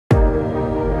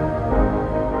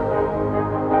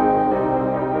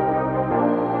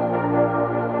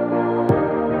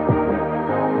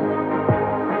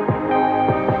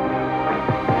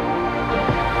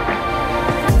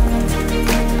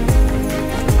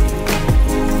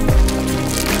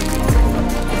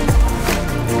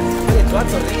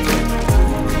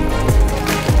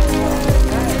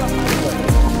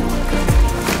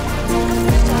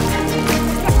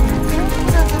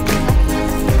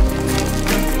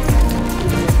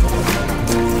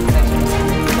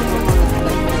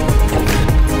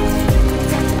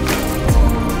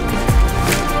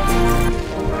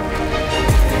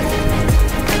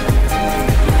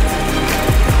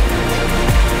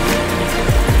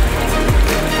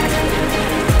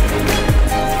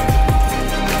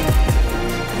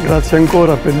Grazie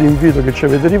ancora per l'invito che ci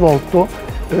avete rivolto.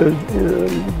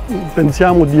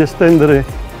 Pensiamo di estendere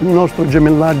il nostro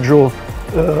gemellaggio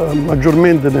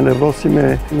maggiormente nei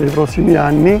prossimi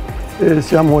anni.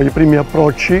 Siamo ai primi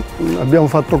approcci, abbiamo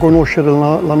fatto conoscere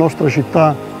la nostra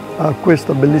città a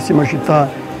questa bellissima città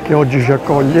che oggi ci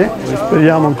accoglie.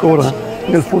 Speriamo ancora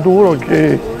nel futuro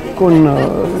che con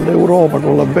l'Europa,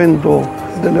 con l'avvento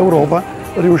dell'Europa,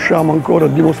 riusciamo ancora a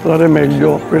dimostrare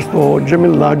meglio questo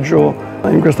gemellaggio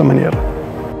in questa maniera.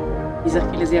 I za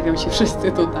chwilę zjawią się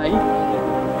wszyscy tutaj.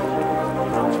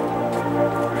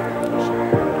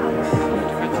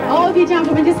 O, wiedziałam,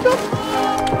 że będzie skok.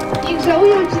 Niech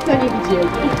żałują ci, co nie widzieli.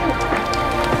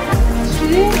 3,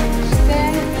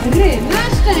 4, na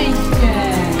szczęście!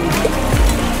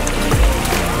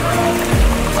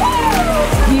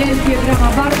 Wielkie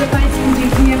brawa, bardzo Państwu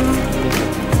dziękujemy.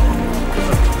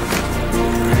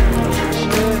 3,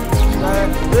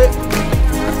 4.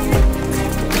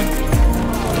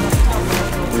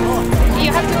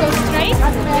 You have to go straight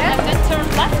and then turn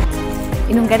left.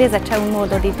 In ungherese c'è un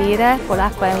modo di dire,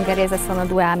 polacco e ungherese sono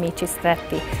due amici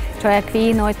stretti, cioè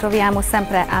qui noi troviamo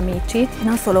sempre amici,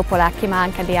 non solo polacchi ma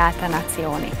anche di altre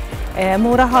nazioni.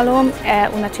 Murahalom è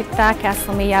una città che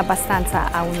assomiglia abbastanza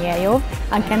a Uniejów,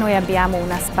 anche noi abbiamo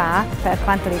una spa per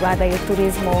quanto riguarda il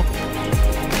turismo.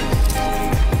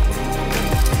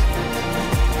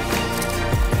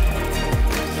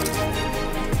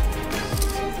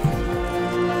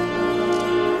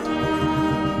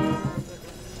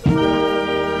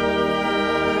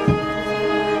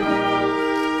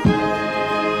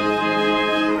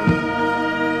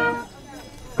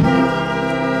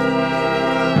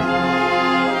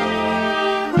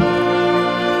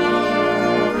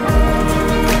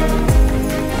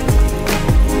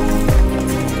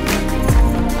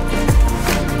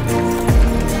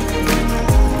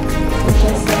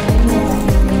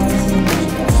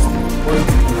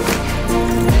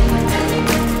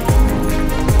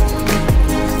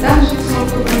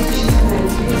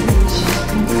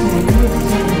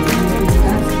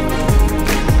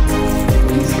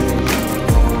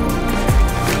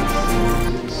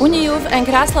 Uniejów and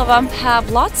Krasnodar have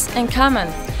lots in common.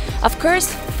 Of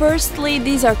course, firstly,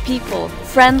 these are people,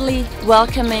 friendly,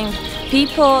 welcoming,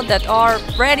 people that are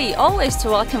ready always to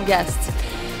welcome guests.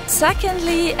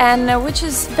 Secondly, and which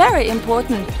is very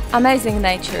important, amazing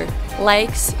nature,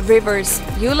 lakes, rivers.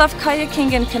 You love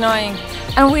kayaking and canoeing,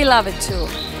 and we love it too.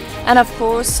 And of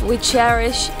course, we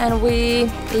cherish and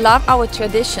we love our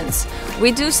traditions.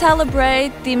 We do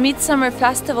celebrate the Midsummer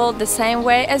Festival the same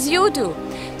way as you do.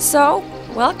 So,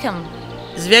 welcome!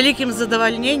 С великим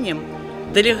задовольнением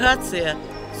делегация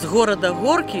с города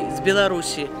Горки, с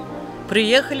Беларуси,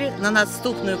 приехали на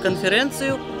наступную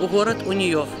конференцию у город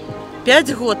Уniejów.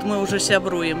 5 год мы уже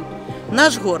сябруем.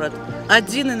 Наш город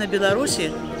один на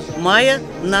Беларуси мае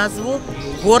назву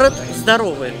 «Город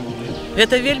здоровы».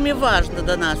 Это вельмі важно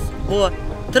для нас, бо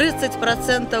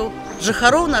 30%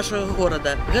 жыхароў нашага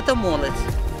горада – гэта моладзь.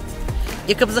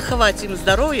 І каб захаваць ім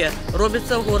здароўе,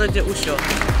 робіцца ў горадзе ўсё.